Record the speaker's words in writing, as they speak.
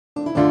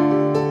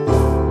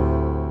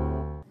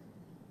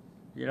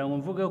ngira ngo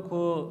mvuge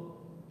ko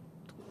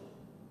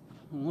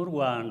nk'u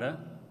Rwanda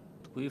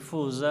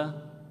twifuza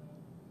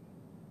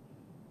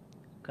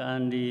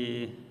kandi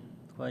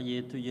twagiye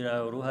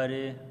tugira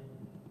uruhare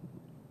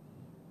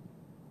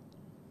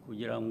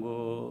kugira ngo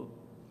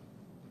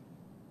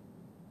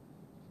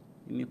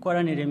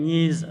imikoranire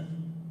myiza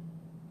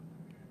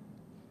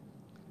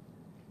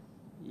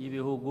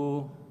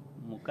y'ibihugu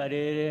mu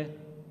karere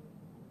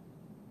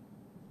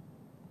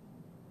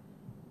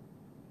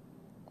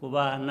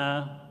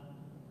kubana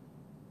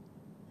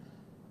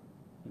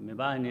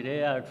imibanire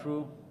yacu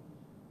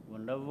ubu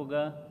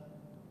ndavuga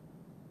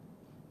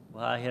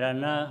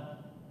guhahirana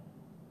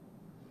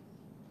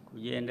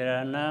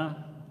kugenderana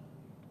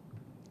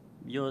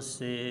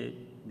byose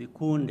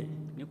bikunde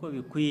niko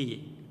bikwiye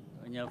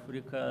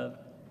abanyafurika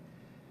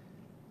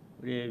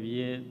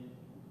urebye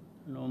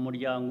ni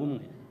umuryango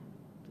umwe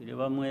turi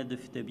bamwe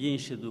dufite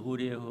byinshi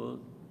duhuriyeho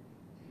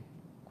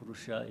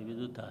kurusha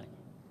ibidutanya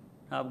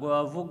ntabwo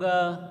wavuga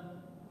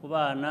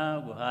kubana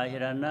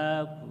guhahirana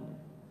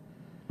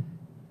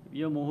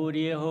ibyo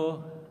muhuriyeho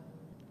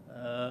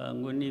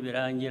ngo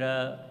nibirangira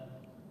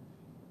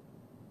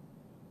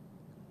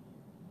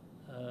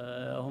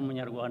aho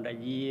umunyarwanda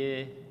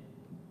agiye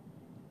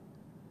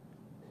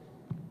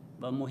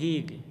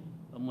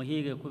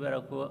bamuhige kubera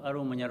ko ari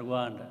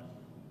umunyarwanda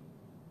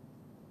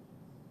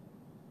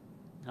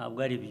ntabwo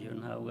ari byo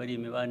ntabwo ari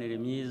imibanire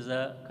myiza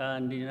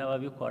kandi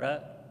n'ababikora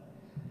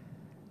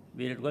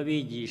birirwa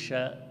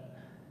bigisha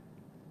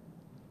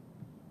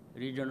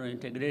regional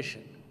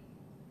integration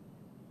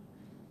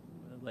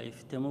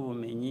bayifitemo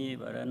ubumenyi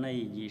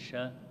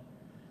baranayigisha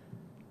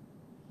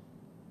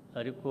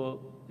ariko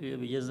iyo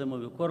bigeze mu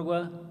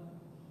bikorwa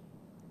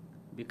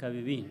bikaba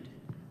ibindi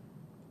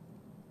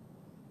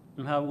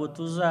ntabwo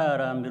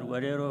tuzarambirwa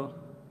rero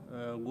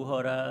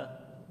guhora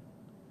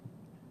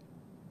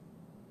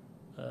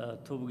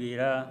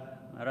tubwira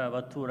ari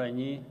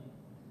abaturanyi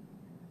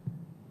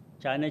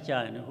cyane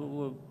cyane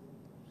ahubwo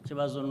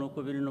ikibazo ni uko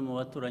biri no mu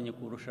baturanyi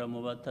kurusha mu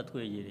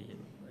batatwegereye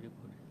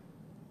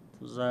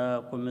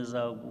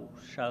tuzakomeza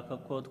gushaka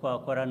ko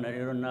twakorana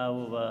rero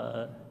n'abo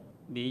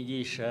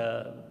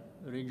bigisha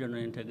regional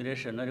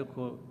integration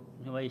ariko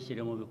ntibayishyire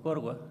mu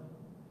bikorwa